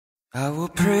I will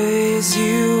praise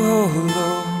you, O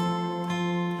Lord,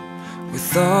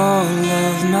 with all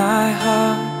of my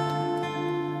heart,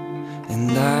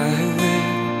 and I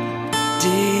will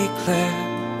declare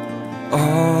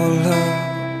all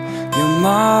of your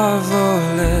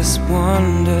marvelous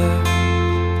wonder,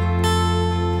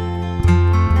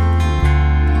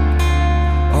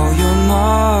 all your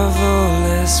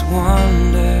marvelous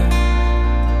wonder.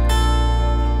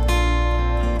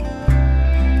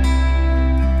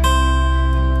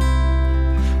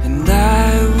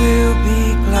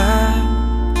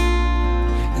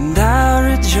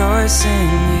 Rejoice in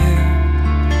you,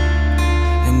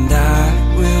 and I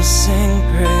will sing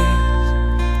praise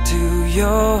to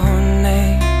your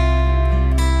name,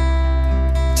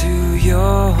 to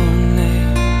your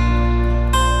name,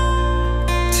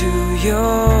 to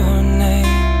your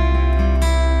name.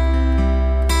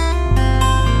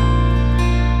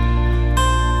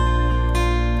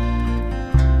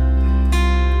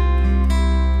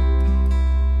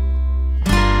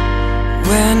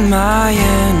 When my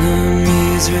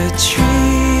enemies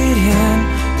retreat in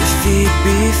defeat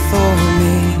before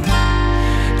me,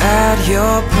 at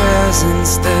your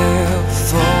presence they'll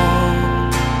fall.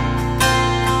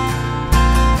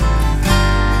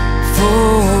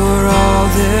 For all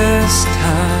this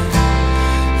time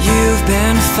you've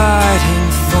been fighting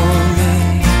for me,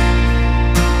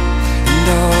 and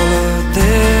all of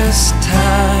this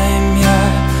time, yeah,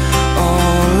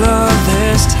 all of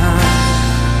this time,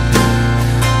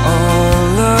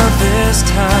 all of this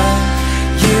time,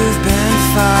 you've been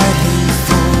fighting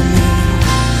for me.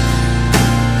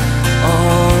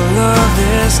 All of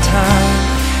this time,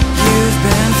 you've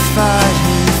been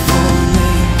fighting for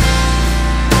me.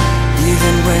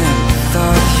 Even when I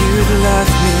thought you'd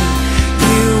left me,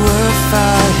 you were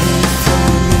fighting for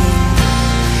me,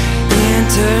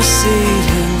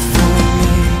 interceding for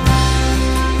me.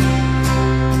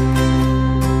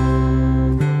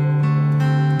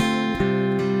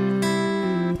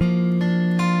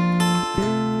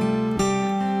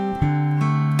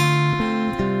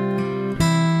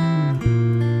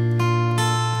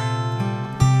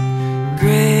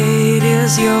 Great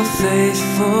is your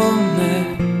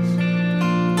faithfulness,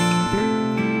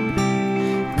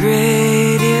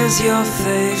 great is your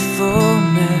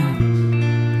faithfulness.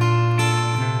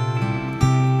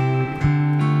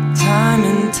 Time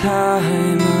and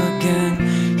time again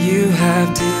you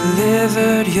have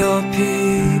delivered your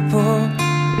people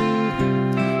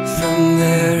from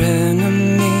their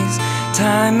enemies.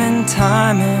 Time and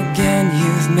time again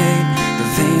you've made the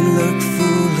vain look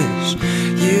foolish.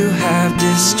 You have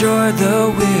destroyed the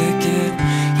wicked,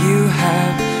 you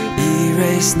have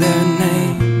erased their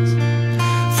names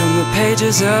from the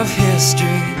pages of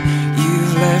history.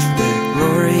 You've left their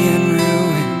glory in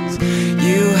ruins.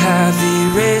 You have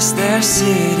erased their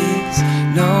cities,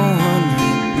 no one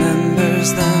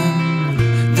remembers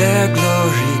them. Their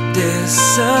glory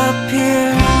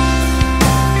disappeared.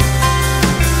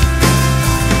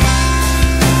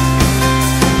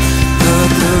 But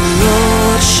the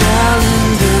Lord shall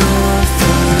endure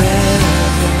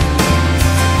forever.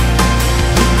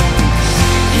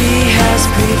 He has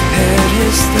prepared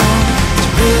his throne to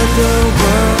rid the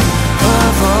world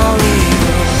of all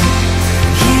evil.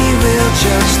 He will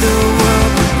judge the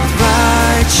world with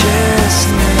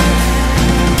righteousness.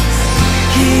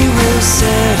 He will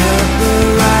set up a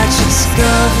righteous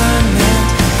government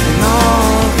in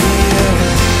all the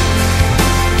earth.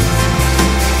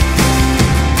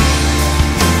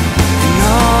 In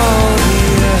all the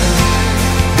earth.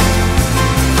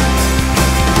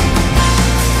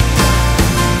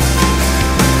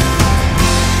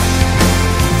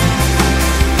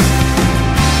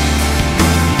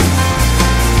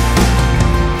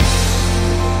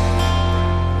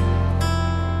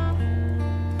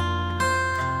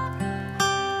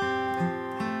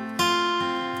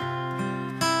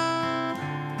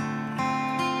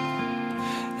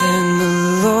 And the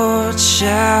Lord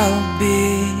shall be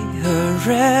a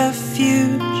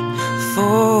refuge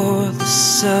for the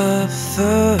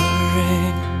suffering.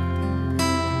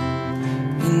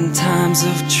 In times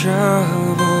of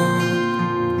trouble,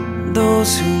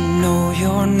 those who know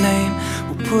your name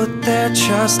will put their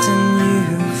trust in you,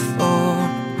 for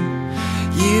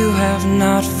you have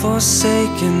not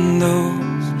forsaken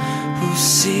those who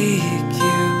seek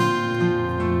you.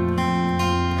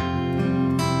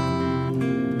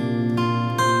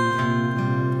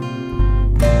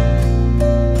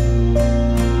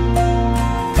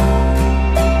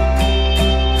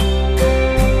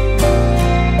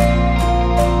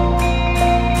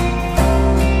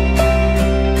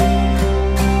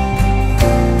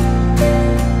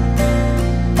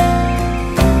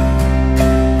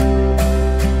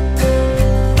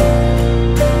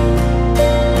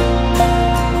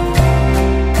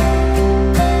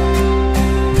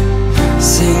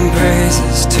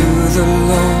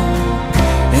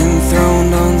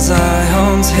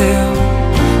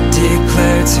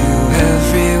 declare to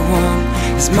everyone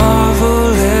His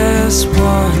marvelous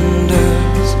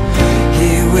wonders.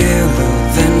 He will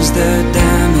avenge the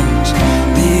damage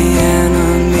the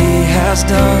enemy has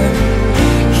done.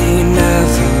 He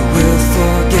never will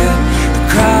forget the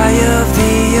cry of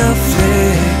the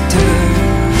afflicted.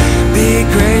 Be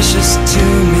gracious to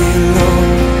me,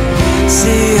 Lord.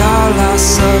 See all I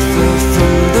suffer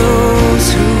from those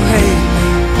who hate me.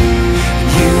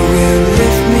 You will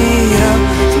lift me up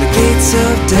from the gates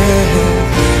of death,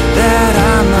 that I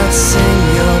might sing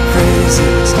your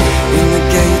praises in the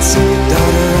gates of the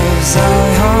daughter of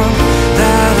Zion,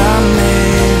 that I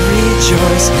may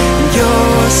rejoice in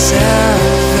your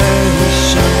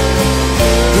salvation.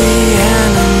 The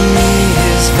enemy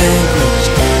is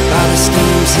vanquished by the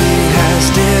schemes he has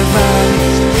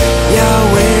devised.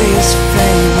 Yahweh is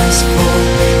famous for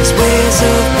His ways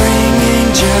of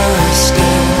bringing justice.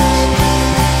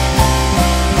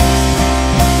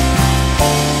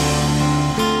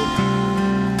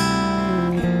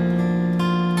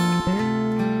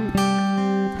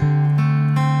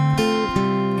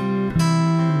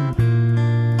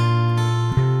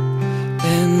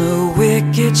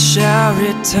 Wicked shall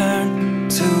return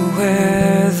to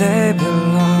where they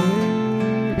belong,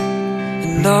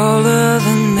 and all of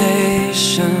the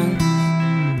nations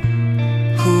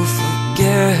who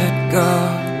forget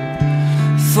God.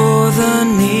 For the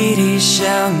needy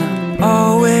shall not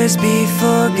always be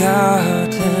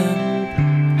forgotten.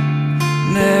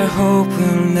 Their hope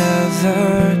will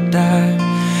never die.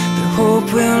 Their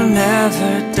hope will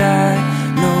never die.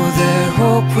 No, their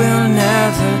hope will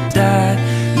never die.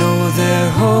 No, their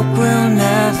hope will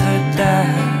never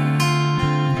die.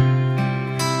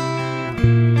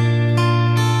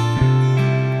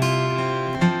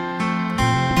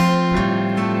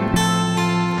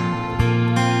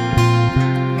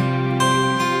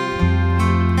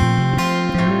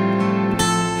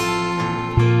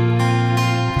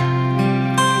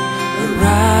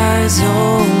 Arise, O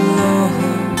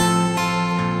Lord.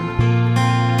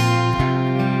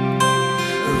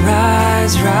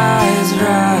 Arise, rise,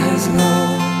 rise,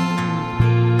 Lord.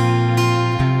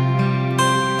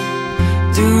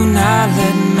 Do not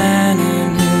let man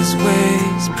in his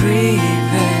ways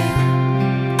prevail.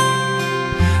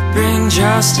 Bring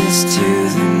justice to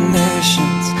the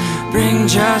nations. Bring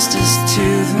justice to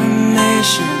the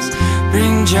nations.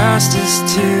 Bring justice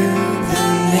to the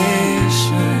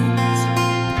nations.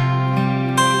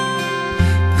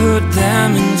 Put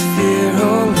them in fear, O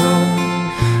Lord.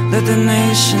 Let the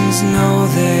nations know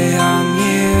they are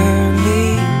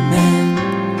merely men.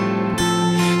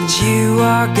 That you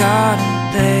are God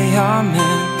and they are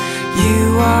men.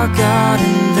 You are God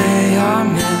and they are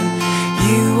men.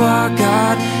 You are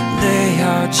God and they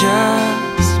are just.